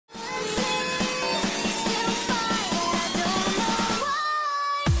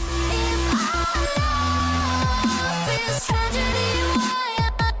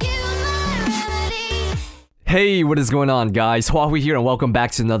Hey, what is going on, guys? Huahwi here, and welcome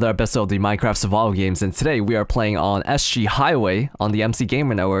back to another episode of the Minecraft Survival Games. And today we are playing on SG Huahwi on the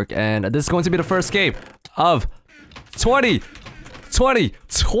MCGamer Network, and this is going to be the first game of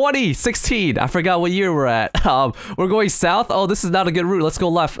 2016. I forgot what year we're at. We're going south. Oh, this is not a good route. Let's go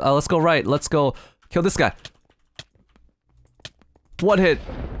left. Let's go right. Let's go kill this guy. One hit.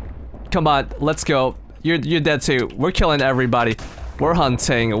 Come on, let's go. You're dead too. We're killing everybody. We're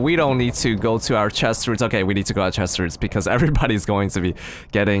hunting. We don't need to go to our chest routes. Okay, we need to go to our chest routes because everybody's going to be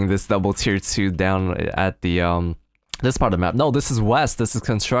getting this double tier 2 down at the this part of the map. No, this is west. This is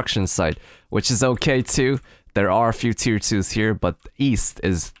construction site, which is okay too. There are a few tier 2s here, but east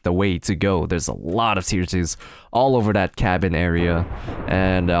is the way to go. There's a lot of tier 2s all over that cabin area.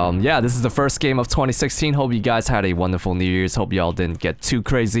 And yeah, this is the first game of 2016. Hope you guys had a wonderful New Year's. Hope y'all didn't get too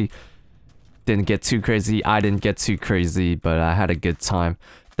crazy. I didn't get too crazy, but I had a good time.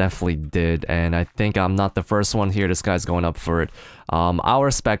 Definitely did, and I think I'm not the first one here. This guy's going up for it. I'll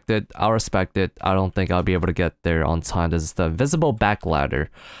respect it. I don't think I'll be able to get there on time. This is the visible back ladder.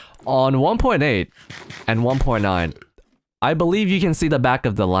 On 1.8 and 1.9, I believe you can see the back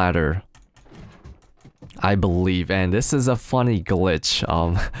of the ladder. I believe, and this is a funny glitch.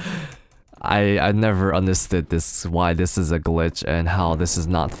 I never understood this, why this is a glitch and how this is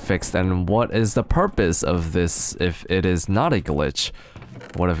not fixed, and what is the purpose of this if it is not a glitch.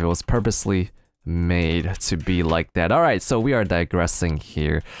 What if it was purposely made to be like that? Alright, so we are digressing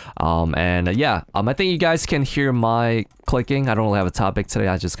here. Yeah, I think you guys can hear my clicking. I don't really have a topic today,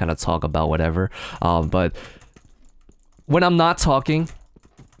 I just kind of talk about whatever. But when I'm not talking,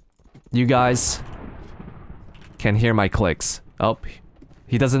 you guys can hear my clicks. Oh,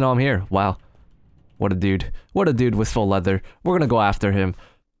 he doesn't know I'm here. Wow. What a dude. What a dude with full leather. We're gonna go after him.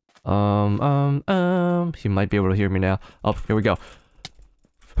 He might be able to hear me now. Oh, here we go.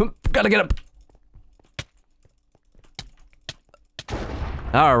 Gotta get up.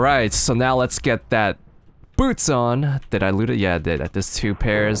 Alright, so now let's get that boots on. Did I loot it? Yeah, I did. There's 2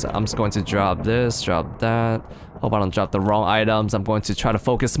 pairs. I'm just going to drop this, drop that. Hope I don't drop the wrong items. I'm going to try to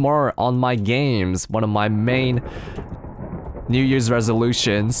focus more on my games. One of my main New Year's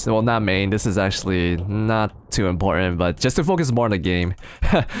resolutions. Well, not main. This is actually not too important, but just to focus more on the game.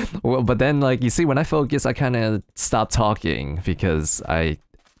 Well, but then, like, you see, when I focus, I kind of stop talking because I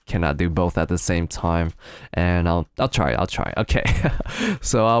cannot do both at the same time. And I'll try. Okay.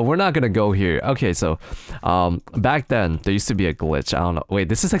 So we're not gonna go here. Okay, so back then there used to be a glitch. I don't know. Wait,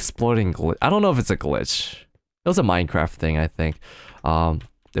 this is exploding glitch. I don't know if it's a glitch. It was a Minecraft thing, I think.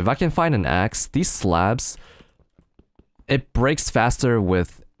 If I can find an axe, these slabs, it breaks faster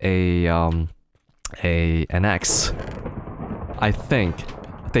with an axe. I think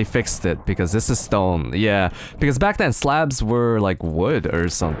they fixed it because this is stone. Yeah, because back then slabs were like wood or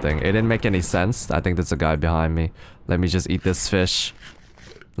something. It didn't make any sense. I think there's a guy behind me. Let me just eat this fish.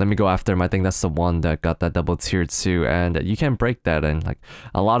 Let me go after him. I think that's the one that got that double tier 2, and you can break that. And like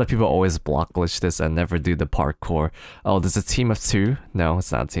a lot of people always block glitch this and never do the parkour. Oh, there's a team of 2. No,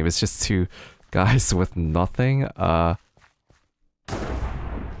 it's not a team. It's just 2 guys with nothing.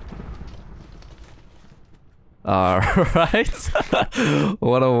 Alright.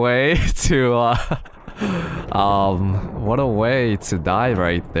 What a way to what a way to die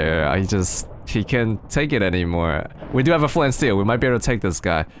right there. He can't take it anymore. We do have a flint and steel. We might be able to take this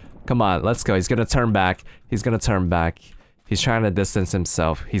guy. Come on, let's go. He's gonna turn back. He's trying to distance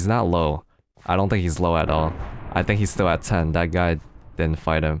himself. He's not low. I don't think he's low at all. I think he's still at 10. That guy didn't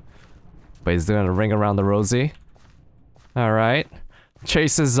fight him. But he's doing a ring around the rosy. Alright.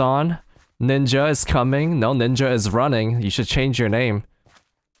 Chase is on. Ninja is coming. No, Ninja is running. You should change your name.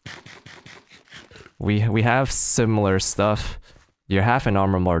 We have similar stuff. You're half an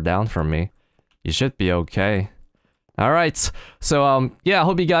armor more down from me. You should be okay. Alright. So, yeah, I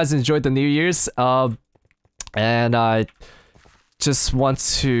hope you guys enjoyed the New Year's. And I just want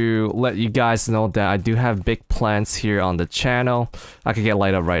to let you guys know that I do have big plans here on the channel. I could get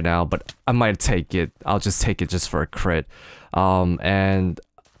light up right now, but I might take it. I'll just take it just for a crit. And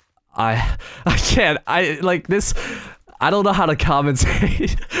I can't, like this, I don't know how to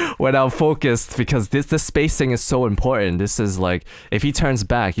commentate when I'm focused because this spacing is so important. This is like, if he turns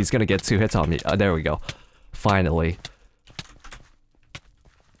back, he's gonna get 2 hits on me. There we go. Finally.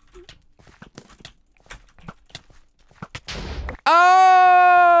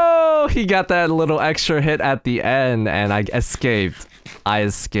 Oh! He got that little extra hit at the end and I escaped.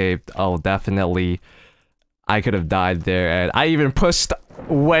 Oh, definitely. I could have died there, and I even pushed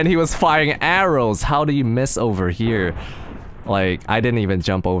when he was firing arrows. How do you miss over here? Like, I didn't even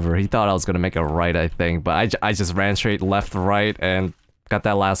jump over. He thought I was gonna make a right, I think, but I just ran straight left, right, and got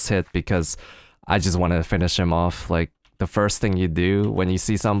that last hit because I just want to finish him off. Like, the first thing you do when you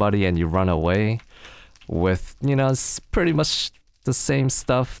see somebody and you run away with, you know, it's pretty much the same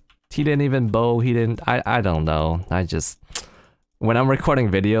stuff. He didn't even bow, he didn't, I don't know. I just, when I'm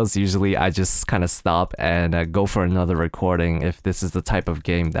recording videos, usually I just kind of stop and go for another recording if this is the type of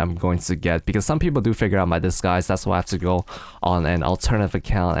game that I'm going to get. Because some people do figure out my disguise, that's why I have to go on an alternative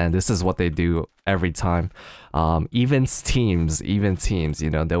account, and this is what they do every time. Even teams, you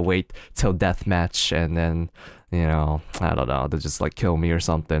know, they'll wait till deathmatch and then, you know, I don't know, they'll just like kill me or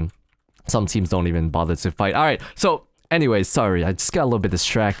something. Some teams don't even bother to fight. Alright, so anyways, sorry, I just got a little bit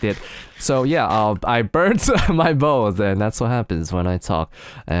distracted. So yeah, I burnt my bows, and that's what happens when I talk.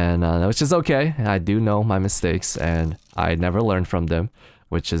 And which is okay. I do know my mistakes, and I never learn from them,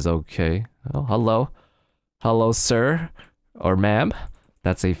 which is okay. Oh, hello. Hello, sir. Or ma'am.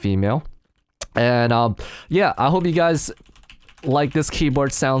 That's a female. And yeah, I hope you guys like this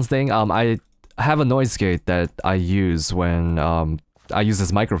keyboard sounds thing. I have a noise gate that I use when I use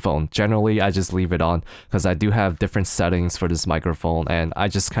this microphone. Generally, I just leave it on because I do have different settings for this microphone, and I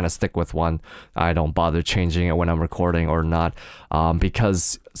just kind of stick with one. I don't bother changing it when I'm recording or not,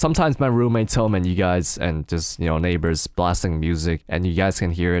 because sometimes my roommates home and you guys and just, you know, neighbors blasting music, and you guys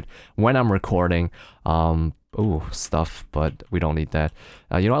can hear it when I'm recording. Ooh, stuff, but we don't need that.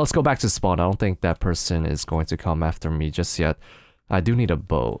 You know what, let's go back to spawn. I don't think that person is going to come after me just yet. I do need a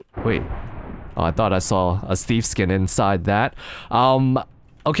bow. Wait. Oh, I thought I saw a Steve skin inside that.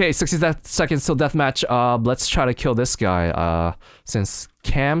 Okay, 60 seconds till deathmatch. Let's try to kill this guy. Since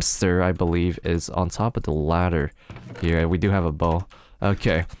Camster, I believe, is on top of the ladder here. We do have a bow.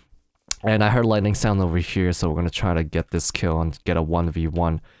 Okay. And I heard lightning sound over here, so we're gonna try to get this kill and get a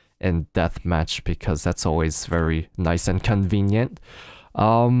 1v1 in deathmatch, because that's always very nice and convenient.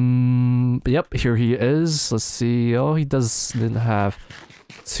 Yep, here he is. Let's see. Oh, he didn't have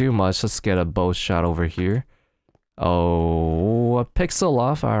too much. Let's get a bow shot over here. Oh, a pixel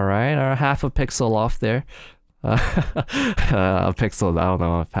off. All right, or half a pixel off there. A pixel. I don't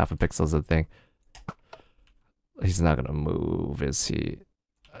know if half a pixel is a thing. He's not gonna move, is he?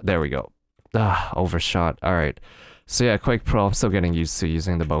 There we go. Ah, overshot. All right. So yeah, Quake Pro. I'm still getting used to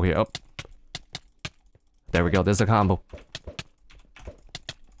using the bow here. Oh, there we go. There's a combo.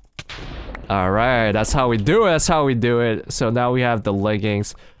 Alright, that's how we do it, that's how we do it. So now we have the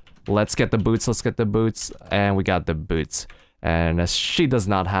leggings. Let's get the boots, let's get the boots. And we got the boots. And she does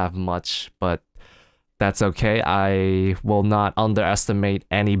not have much, but that's okay. I will not underestimate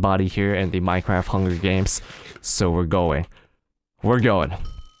anybody here in the Minecraft Hunger Games. So we're going. We're going.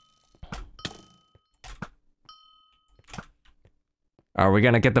 Are we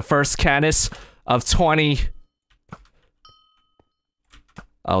gonna get the first Canis of 20?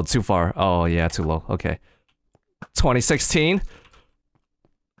 Oh, too far. Oh, yeah, too low. Okay. 2016.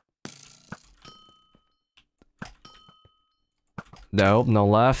 Nope, no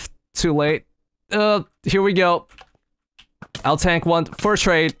left. Too late. Here we go. I'll tank one for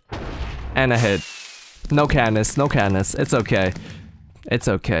trade. And a hit. No Canis, no Canis. It's okay. It's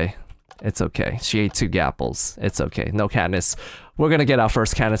okay. It's okay. She ate 2 gapples. It's okay. No Canis. We're gonna get our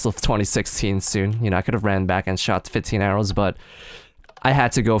first Canis of 2016 soon. You know, I could have ran back and shot 15 arrows, but I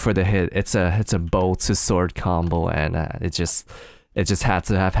had to go for the hit. It's a bow to sword combo, and it just had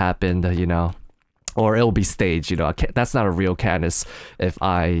to have happened, you know, or it'll be staged, you know. That's not a real Canis if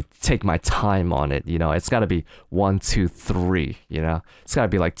I take my time on it, you know. It's got to be 1, 2, 3, you know. It's got to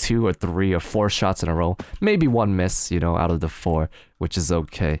be like 2 or 3 or 4 shots in a row, maybe 1 miss, you know, out of the 4, which is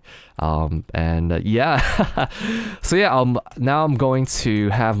okay. Yeah. So yeah, now I'm going to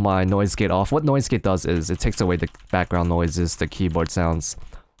have my noise gate off. What noise gate does is it takes away the background noises, the keyboard sounds,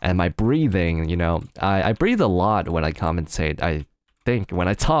 and my breathing, you know. I breathe a lot when I commentate. I think when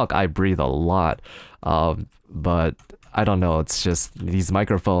I talk, I breathe a lot. But I don't know, it's just these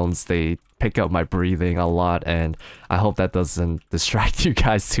microphones, they pick up my breathing a lot, and I hope that doesn't distract you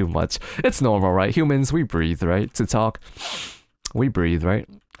guys too much. It's normal, right? Humans, we breathe, right? To talk. We breathe, right?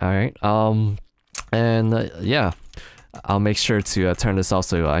 Alright, yeah, I'll make sure to turn this off,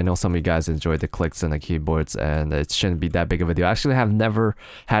 so I know some of you guys enjoy the clicks and the keyboards, and it shouldn't be that big of a deal. I actually have never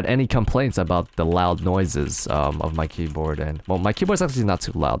had any complaints about the loud noises of my keyboard, and well, my keyboard's actually not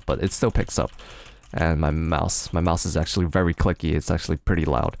too loud, but it still picks up. And my mouse is actually very clicky. It's actually pretty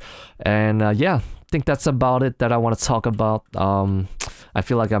loud. And yeah, I think that's about it that I want to talk about. I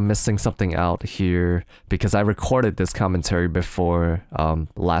feel like I'm missing something out here because I recorded this commentary before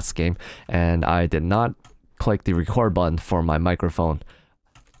last game, and I did not click the record button for my microphone.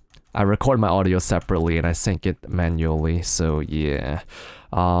 I record my audio separately and I sync it manually, so yeah.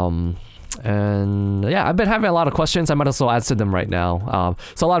 And yeah, I've been having a lot of questions. I might as well answer them right now.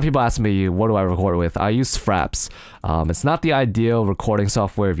 So a lot of people ask me, what do I record with? I use Fraps. It's not the ideal recording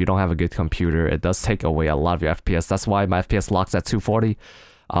software if you don't have a good computer. It does take away a lot of your FPS. That's why my FPS locks at 240.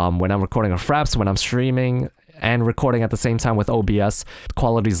 When I'm recording on Fraps, when I'm streaming and recording at the same time with OBS, the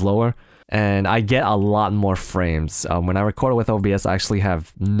quality is lower. And I get a lot more frames. When I record with OBS, I actually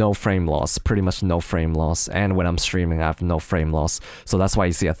have no frame loss, pretty much no frame loss. And when I'm streaming, I have no frame loss. So that's why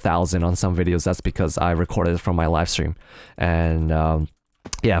you see 1,000 on some videos. That's because I recorded it from my live stream. And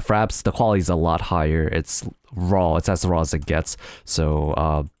yeah, Fraps, the quality is a lot higher. It's raw. It's as raw as it gets.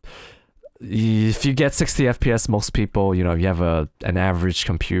 So if you get 60 FPS, most people, you know, if you have an average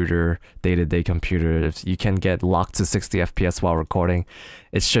computer, day-to-day computer, if you can get locked to 60 FPS while recording,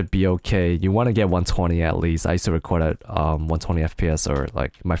 it should be okay. You want to get 120 at least. I used to record at 120 FPS, or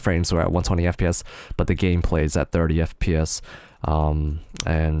like my frames were at 120 FPS, but the gameplay is at 30 FPS.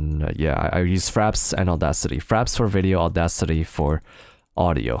 Yeah, I use Fraps and Audacity. Fraps for video, Audacity for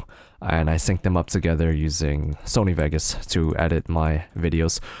audio. And I sync them up together using Sony Vegas to edit my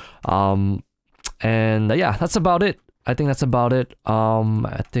videos. Yeah, that's about it. I think that's about it.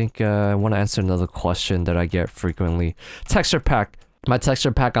 I think I want to answer another question that I get frequently. Texture pack. My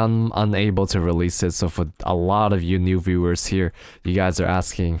texture pack, I'm unable to release it. So for a lot of you new viewers here, you guys are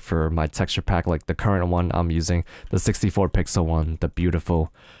asking for my texture pack, like the current one I'm using, the 64 pixel one, the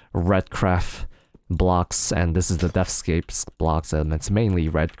beautiful Redcraft blocks, and this is the Deathscapes blocks, and it's mainly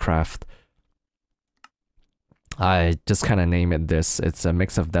Redcraft. I just kind of name it this. It's a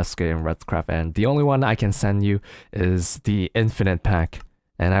mix of Deathscape and Redcraft, and the only one I can send you is the Infinite pack,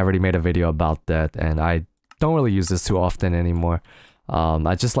 and I already made a video about that, and I don't really use this too often anymore.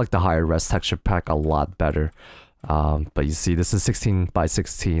 I just like the higher res texture pack a lot better. But you see, this is 16 by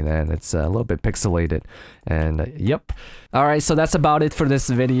 16 and it's a little bit pixelated, and yep. Alright, so that's about it for this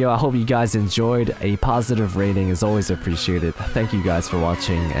video. I hope you guys enjoyed. A positive rating is always appreciated. Thank you guys for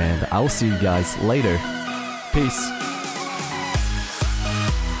watching, and I'll see you guys later. Peace.